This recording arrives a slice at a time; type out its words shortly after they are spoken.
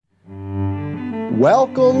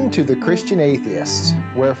Welcome to The Christian Atheist,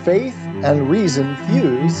 where faith and reason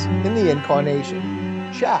fuse in the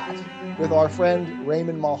incarnation. Chat with our friend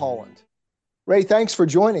Raymond Mulholland. Ray, thanks for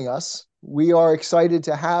joining us. We are excited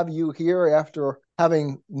to have you here after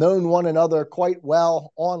having known one another quite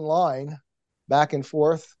well online, back and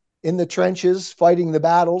forth in the trenches, fighting the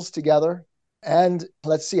battles together. And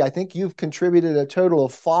let's see, I think you've contributed a total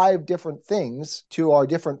of 5 different things to our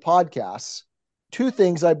different podcasts. 2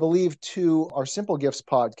 things, I believe, to our Simple Gifts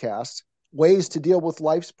podcast, ways to deal with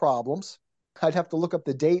life's problems. I'd have to look up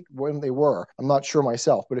the date when they were. I'm not sure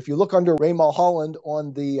myself. But if you look under Ray Mulholland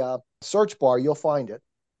on the search bar, you'll find it.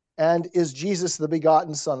 And Is Jesus the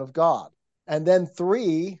Begotten Son of God? And then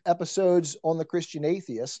 3 episodes on the Christian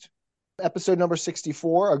Atheist. Episode number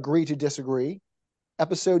 64, Agree to Disagree.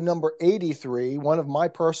 Episode number 83, one of my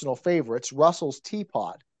personal favorites, Russell's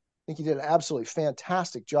Teapot. I think you did an absolutely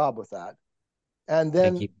fantastic job with that. And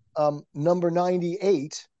then number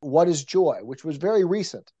 98, What is Joy, which was very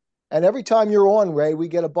recent. And every time you're on, Ray, we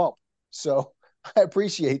get a bump. So I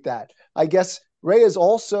appreciate that. I guess Ray is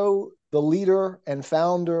also the leader and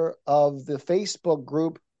founder of the Facebook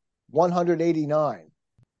group 189.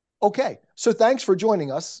 Okay, so thanks for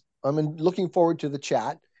joining us. I'm looking forward to the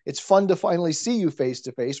chat. It's fun to finally see you face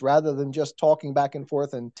to face rather than just talking back and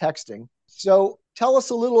forth and texting. So tell us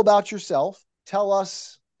a little about yourself. Tell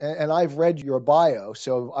us, and I've read your bio,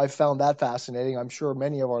 so I've found that fascinating. I'm sure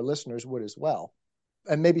many of our listeners would as well.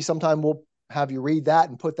 And maybe sometime we'll have you read that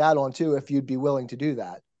and put that on too, if you'd be willing to do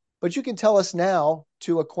that. But you can tell us now,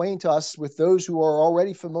 to acquaint us with those who are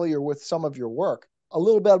already familiar with some of your work, a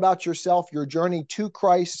little bit about yourself, your journey to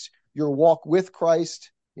Christ, your walk with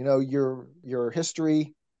Christ, your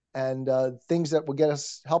history, and things that will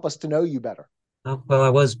help us to know you better. Well, I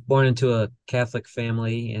was born into a Catholic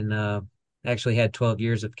family and actually had 12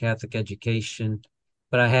 years of Catholic education,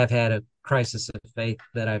 but I have had a crisis of faith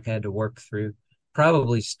that I've had to work through.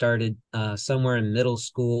 Probably started somewhere in middle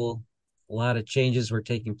school. A lot of changes were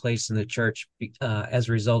taking place in the church as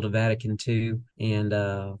a result of Vatican II. And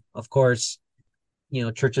of course,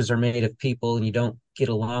 churches are made of people and you don't get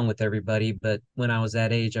along with everybody. But when I was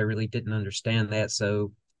that age, I really didn't understand that.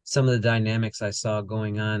 So some of the dynamics I saw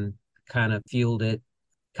going on kind of fueled it,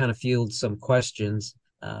 kind of fueled some questions.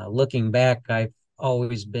 Looking back, I've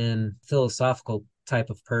always been a philosophical type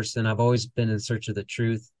of person. I've always been in search of the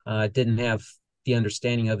truth. I didn't have the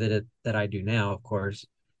understanding of it that I do now, of course.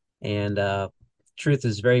 And truth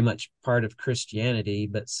is very much part of Christianity,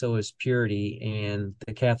 but so is purity. And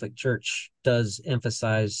the Catholic Church does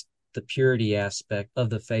emphasize the purity aspect of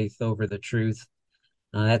the faith over the truth.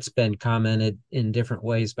 That's been commented in different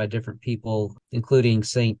ways by different people, including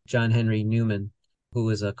St. John Henry Newman, who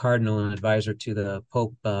was a cardinal and advisor to the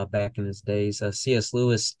Pope back in his days. C.S.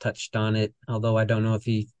 Lewis touched on it, although I don't know if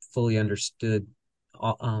he fully understood,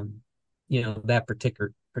 that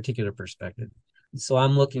particular perspective. So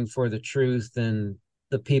I'm looking for the truth, and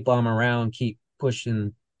the people I'm around keep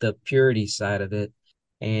pushing the purity side of it.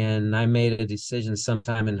 And I made a decision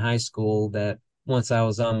sometime in high school that once I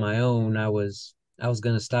was on my own, I was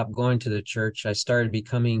going to stop going to the church. I started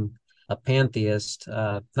becoming a pantheist,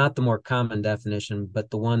 not the more common definition, but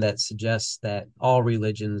the one that suggests that all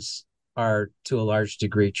religions are to a large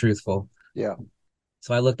degree truthful. Yeah.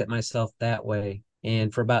 So I looked at myself that way.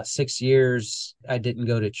 And for about 6 years, I didn't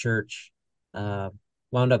go to church. Uh,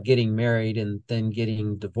 Wound up getting married and then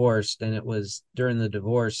getting divorced. And it was during the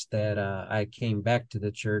divorce that I came back to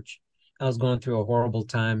the church. I was going through a horrible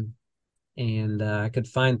time, and I could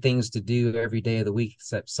find things to do every day of the week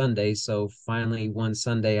except Sunday. So finally, one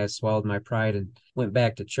Sunday, I swallowed my pride and went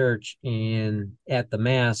back to church. And at the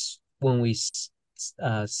Mass, when we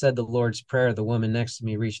said the Lord's Prayer, the woman next to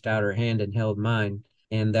me reached out her hand and held mine.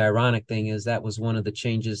 And the ironic thing is that was one of the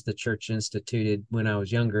changes the church instituted when I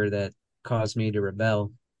was younger that caused me to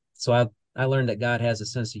rebel. So I learned that God has a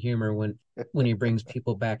sense of humor when he brings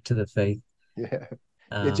people back to the faith. Yeah.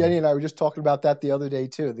 Yeah, Jenny Um, and I were just talking about that the other day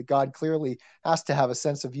too, that God clearly has to have a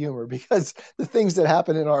sense of humor because the things that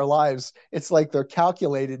happen in our lives, it's like they're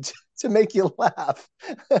calculated to make you laugh.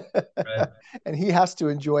 right. And he has to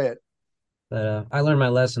enjoy it. But I learned my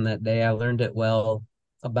lesson that day. I learned it well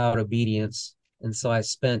about obedience. And so I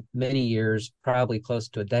spent many years, probably close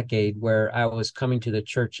to a decade, where I was coming to the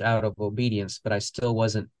church out of obedience, but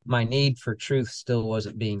my need for truth still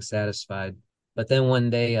wasn't being satisfied. But then one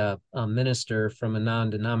day, a minister from a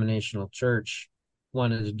non-denominational church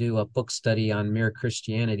wanted to do a book study on mere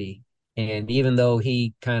Christianity. And even though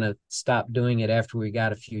he kind of stopped doing it after we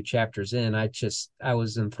got a few chapters in, I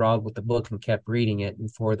was enthralled with the book and kept reading it.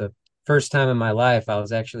 And for the first time in my life, I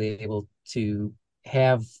was actually able to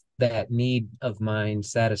have that need of mine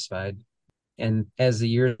satisfied. And as the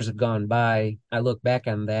years have gone by, I look back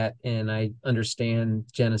on that and I understand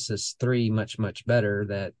Genesis 3 much, much better,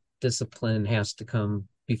 that discipline has to come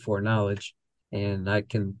before knowledge. And I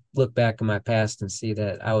can look back in my past and see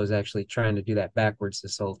that I was actually trying to do that backwards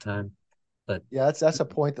this whole time. But Yeah, that's a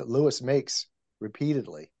point that Lewis makes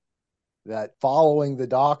repeatedly, that following the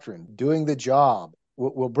doctrine, doing the job,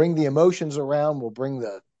 will bring the emotions around, will bring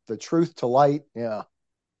the truth to light. Yeah.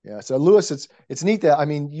 Yeah. So Lewis, it's neat that, I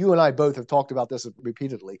mean, you and I both have talked about this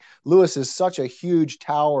repeatedly. Lewis is such a huge,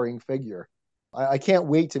 towering figure. I can't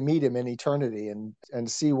wait to meet him in eternity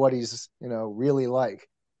and see what he's, really like.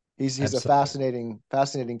 He's a absolutely.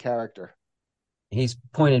 fascinating character. He's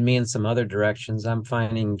pointed me in some other directions. I'm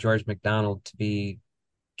finding George MacDonald to be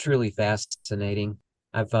truly fascinating.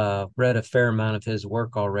 I've read a fair amount of his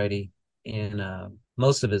work already, and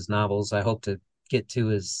most of his novels. I hope to get to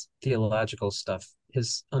his theological stuff,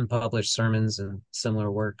 his unpublished sermons and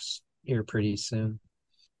similar works here pretty soon.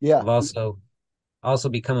 Yeah. I've also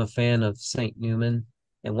become a fan of Saint Newman.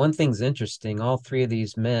 And one thing's interesting, all three of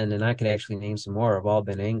these men, and I could actually name some more, have all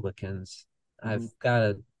been Anglicans. I've Mhm. got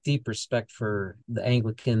a deep respect for the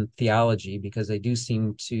Anglican theology because they do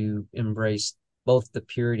seem to embrace both the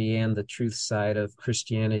purity and the truth side of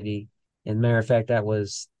Christianity. And matter of fact, that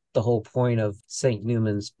was the whole point of Saint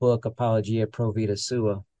Newman's book, Apologia Pro Vita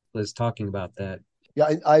Sua, was talking about that.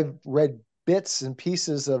 Yeah, I've read bits and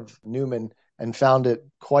pieces of Newman and found it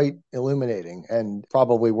quite illuminating and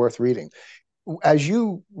probably worth reading. As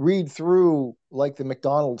you read through like the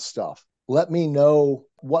McDonald's stuff, let me know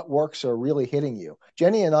what works are really hitting you.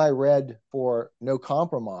 Jenny and I read for No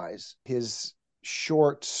Compromise his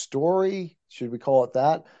short story, should we call it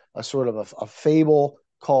that? A sort of a fable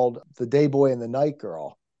called The Day Boy and the Night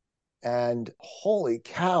Girl. And holy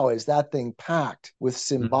cow, is that thing packed with Mhm.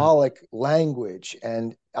 symbolic language.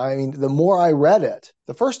 And I mean, the more I read it,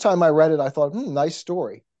 the first time I read it, I thought, nice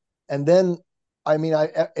story. And then, I mean,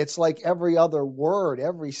 it's like every other word,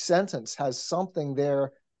 every sentence has something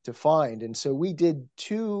there to find. And so we did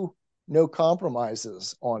two no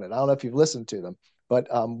compromises on it. I don't know if you've listened to them, but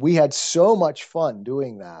we had so much fun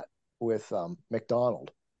doing that with McDonald.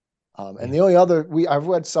 And Yeah. the only other I've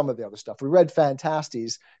read some of the other stuff. We read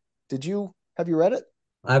Fantastes. Have you read it?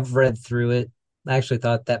 I've read through it. I actually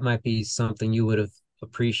thought that might be something you would have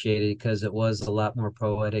appreciated because it was a lot more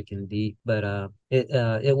poetic and deep, but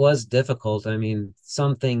it was difficult. I mean,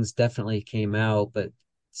 some things definitely came out, but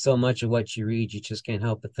so much of what you read, you just can't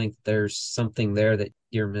help but think there's something there that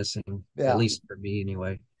you're missing, at Yeah, least for me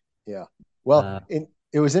anyway. yeah. Well, Uh,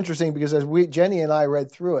 it was interesting because as Jenny and I read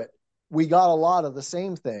through it, we got a lot of the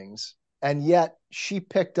same things, and yet she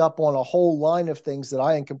picked up on a whole line of things that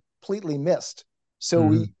I had completely missed. So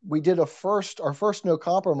mhm. we did our first no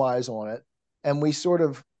compromise on it, and we sort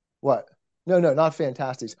of what? No, no, not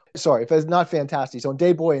Fantasties. Sorry, if it's not Fantasties, on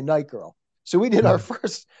Day Boy and Night Girl. So we did our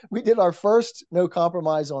first no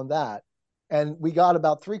compromise on that, and we got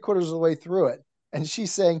about three-quarters of the way through it, and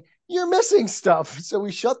she's saying, you're missing stuff. So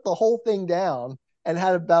we shut the whole thing down and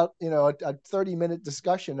had about, a 30-minute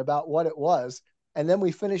discussion about what it was. And then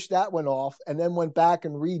we finished that one off and then went back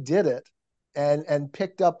and redid it and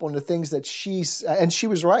picked up on the things that and she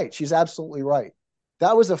was right. She's absolutely right.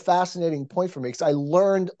 That was a fascinating point for me because I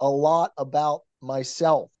learned a lot about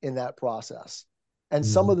myself in that process. And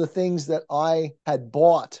some Mhm. of the things that I had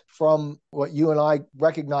bought from what you and I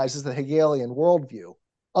recognize as the Hegelian worldview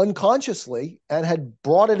unconsciously and had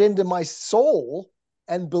brought it into my soul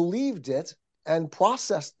and believed it and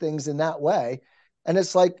processed things in that way. And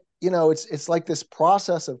it's like, it's like this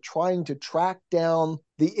process of trying to track down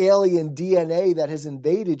the alien DNA that has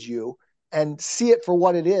invaded you and see it for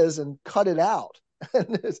what it is and cut it out.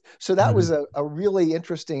 So that was Mhm. a really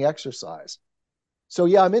interesting exercise. So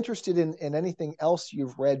yeah, I'm interested in anything else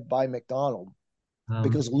you've read by McDonald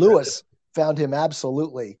because Really? Lewis found him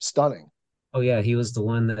absolutely stunning. Oh yeah, he was the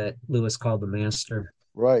one that Lewis called the master.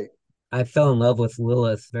 Right. I fell in love with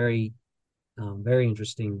Lilith. Very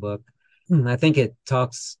interesting book. I think it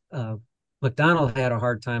talks. McDonald had a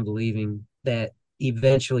hard time believing that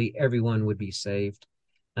eventually everyone would be saved.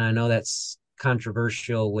 And I know that's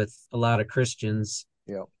controversial with a lot of Christians.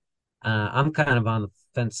 Yeah. I'm kind of on the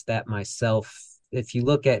fence that myself. If you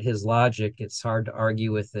look at his logic, it's hard to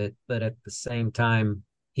argue with it, but at the same time,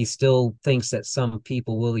 he still thinks that some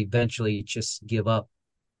people will eventually just give up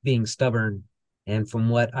being stubborn. And from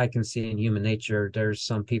what I can see in human nature, there's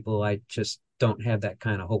some people I just don't have that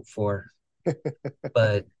kind of hope for.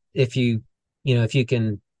 But if if you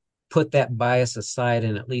can put that bias aside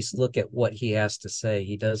and at least look at what he has to say,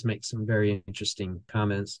 he does make some very interesting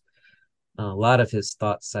comments. A lot of his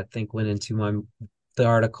thoughts, I think, went into the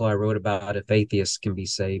article I wrote about if atheists can be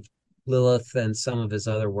saved. Lilith and some of his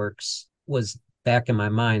other works was back in my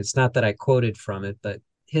mind. It's not that I quoted from it, but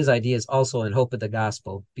his ideas also in Hope of the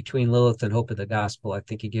Gospel. Between Lilith and Hope of the Gospel, I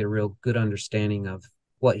think you get a real good understanding of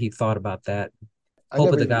what he thought about that. I Hope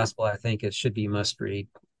of never the even. Gospel, I think it should be must read.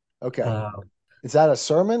 Okay. Uh, Is that a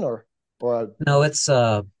sermon or a? no, it's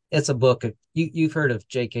a book. You've heard of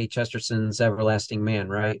J.K. Chesterson's Everlasting Man,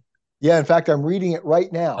 right? Yeah, in fact, I'm reading it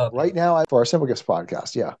right now. Right Okay. now, for our Simple Gifts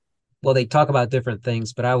podcast. Yeah. Well, they talk about different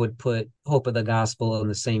things, but I would put Hope of the Gospel in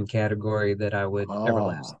the same category that I would Ah,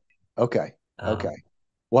 Everlasting. okay. Okay. Um,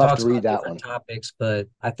 We'll have to Talks read about that different one. topics, but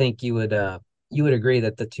I think you would agree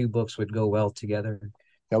that the two books would go well together.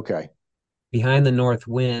 Okay. Behind the North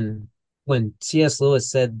Wind, when C.S. Lewis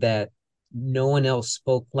said that no one else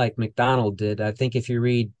spoke like MacDonald did, I think if you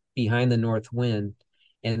read Behind the North Wind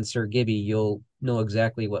and Sir Gibby, you'll know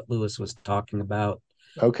exactly what Lewis was talking about.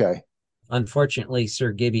 Okay. Unfortunately,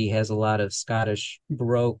 Sir Gibby has a lot of Scottish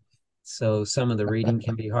Baroque, so some of the reading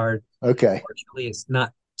can be hard. Okay. Fortunately, it's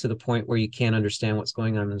not to the point where you can't understand what's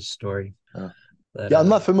going on in the story. Uh, But yeah, I'm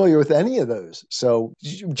not familiar with any of those. So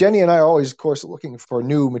Jenny and I are always, of course, looking for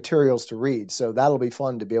new materials to read. So that'll be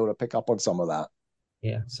fun to be able to pick up on some of that.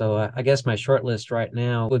 yeah, so I guess my short list right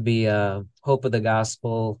now would be Hope of the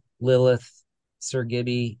Gospel, Lilith, Sir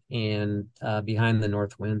Gibby, and Behind the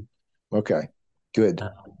North Wind. Okay. Good. Uh,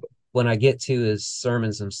 when I get to his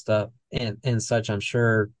sermons and stuff and such, I'm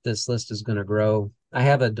sure this list is going to grow. I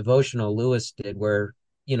have a devotional Lewis did where,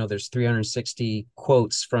 there's 360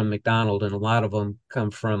 quotes from MacDonald, and a lot of them come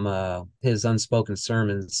from his unspoken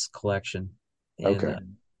sermons collection. And Okay.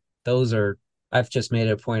 those are, I've just made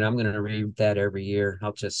it a point. I'm going to read that every year.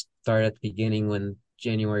 I'll just start at the beginning when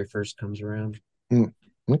January 1st comes around. Hmm.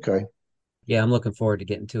 Okay. Yeah, I'm looking forward to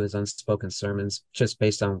getting to his unspoken sermons just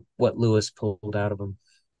based on what Lewis pulled out of them.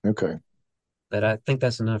 Okay. But I think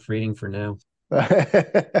that's enough reading for now.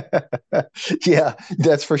 Yeah,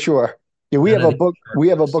 that's for sure. Yeah, we None have of a these book. short We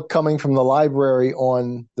have a books. book coming from the library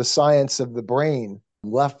on the science of the brain,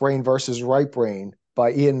 left brain versus right brain,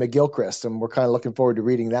 by Ian McGilchrist, and we're kind of looking forward to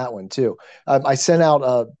reading that one too. I sent out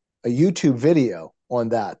a YouTube video on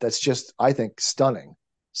that. That's just, I think, stunning.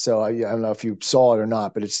 So I don't know if you saw it or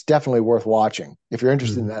not, but it's definitely worth watching if you're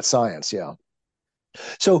interested in Mhm. that science. Yeah.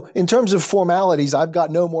 So in terms of formalities, I've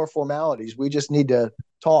got no more formalities. We just need to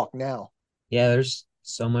talk now. Yeah, there's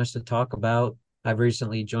so much to talk about. I've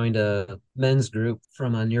recently joined a men's group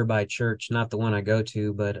from a nearby church, not the one I go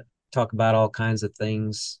to, but talk about all kinds of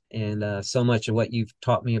things. And so much of what you've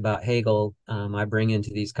taught me about Hegel, I bring into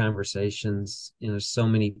these conversations. So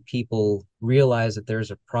many people realize that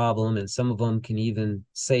there's a problem, and some of them can even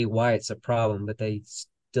say why it's a problem, but they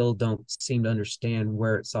still don't seem to understand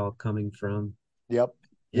where it's all coming from. Yep.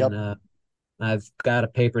 And Yep. I've got a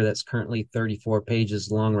paper that's currently 34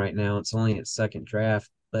 pages long right now. It's only its second draft,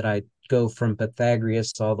 but I go from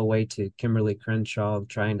Pythagoras all the way to Kimberly Crenshaw,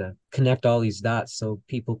 trying to connect all these dots so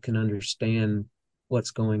people can understand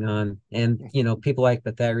what's going on. And, people like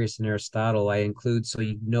Pythagoras and Aristotle, I include so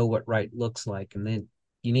you know what right looks like. And then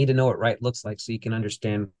you need to know what right looks like so you can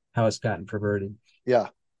understand how it's gotten perverted. Yeah.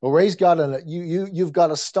 Well, Ray's got you've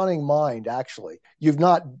got a stunning mind. Actually, you've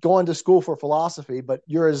not gone to school for philosophy, but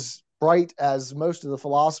you're as bright as most of the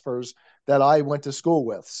philosophers that I went to school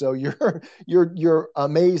with. So you're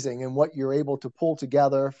amazing in what you're able to pull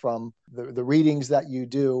together from the readings that you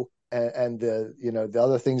do, and the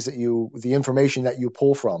other things the information that you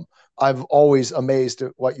pull from. I've always amazed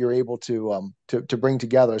at what you're able to bring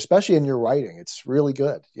together, especially in your writing. It's really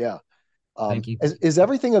good. Yeah. Thank you. Is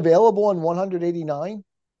everything available on 189?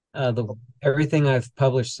 The Everything I've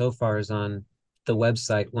published so far is on the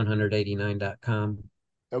website 189.com.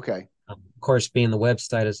 Okay, Of course, being the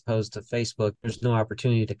website as opposed to Facebook, there's no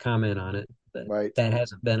opportunity to comment on it, but right. that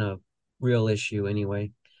hasn't been a real issue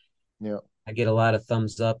anyway. Yeah. I get a lot of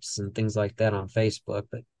thumbs ups and things like that on Facebook,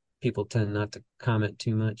 but people tend not to comment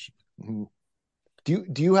too much. Mhm. Do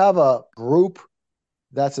you have a group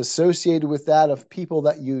that's associated with that of people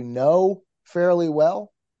that you know fairly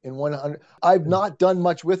well in 100? I've not done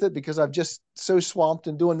much with it because I've just so swamped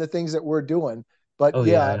in doing the things that we're doing. But Oh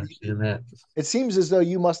yeah, yeah, I understand that. it seems as though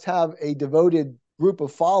you must have a devoted group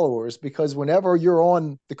of followers because whenever you're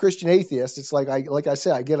on the Christian Atheist, it's like I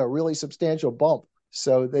said, I get a really substantial bump.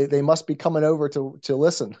 So they must be coming over to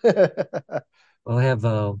listen. We'll have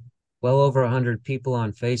well over 100 people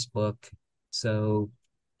on Facebook, so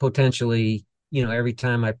potentially, every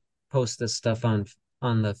time I post this stuff on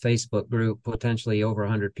the Facebook group, potentially over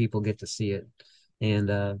 100 people get to see it.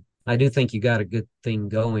 And I do think you got a good thing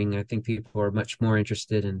going. I think people are much more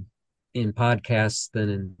interested in podcasts than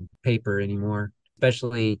in paper anymore.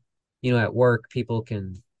 Especially, at work, people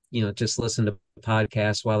can just listen to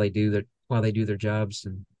podcasts while they do their jobs,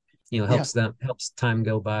 and Yeah. helps time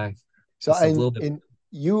go by So, just a little bit. and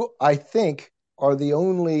you, I think, are the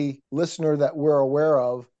only listener that we're aware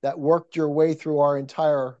of that worked your way through our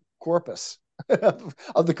entire corpus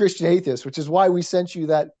of the Christian atheist, which is why we sent you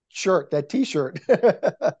that shirt, that T-shirt.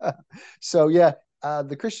 So, yeah,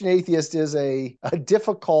 the Christian atheist is a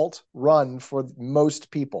difficult run for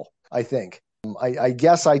most people, I think. I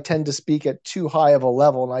guess I tend to speak at too high of a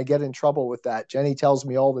level, and I get in trouble with that. Jenny tells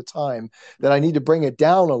me all the time that I need to bring it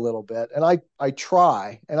down a little bit, and I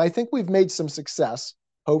try, and I think we've made some success.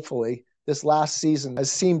 Hopefully, this last season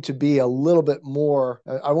has seemed to be a little bit more,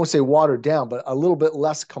 I won't say watered down, but a little bit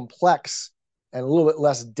less complex and a little bit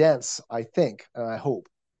less dense, I think, and I hope.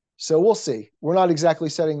 So we'll see. We're not exactly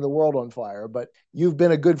setting the world on fire, but you've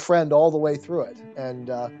been a good friend all the way through it.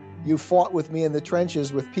 And you fought with me in the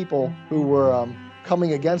trenches with people who were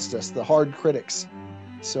coming against us, the hard critics.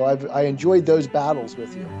 So I enjoyed those battles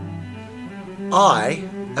with you. I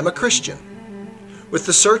am a Christian with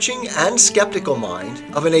the searching and skeptical mind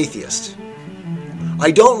of an atheist.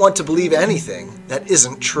 I don't want to believe anything that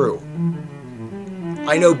isn't true.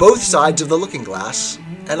 I know both sides of the looking glass,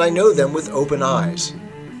 and I know them with open eyes.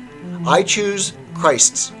 I choose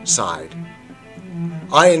Christ's side.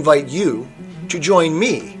 I invite you to join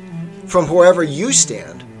me from wherever you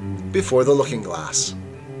stand before the looking glass.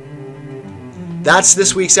 That's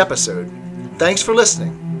this week's episode. Thanks for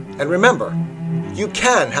listening. And remember, you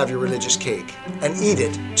can have your religious cake and eat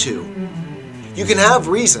it too. You can have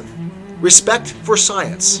reason, respect for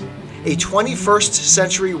science, a 21st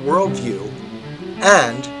century worldview,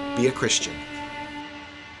 and be a Christian.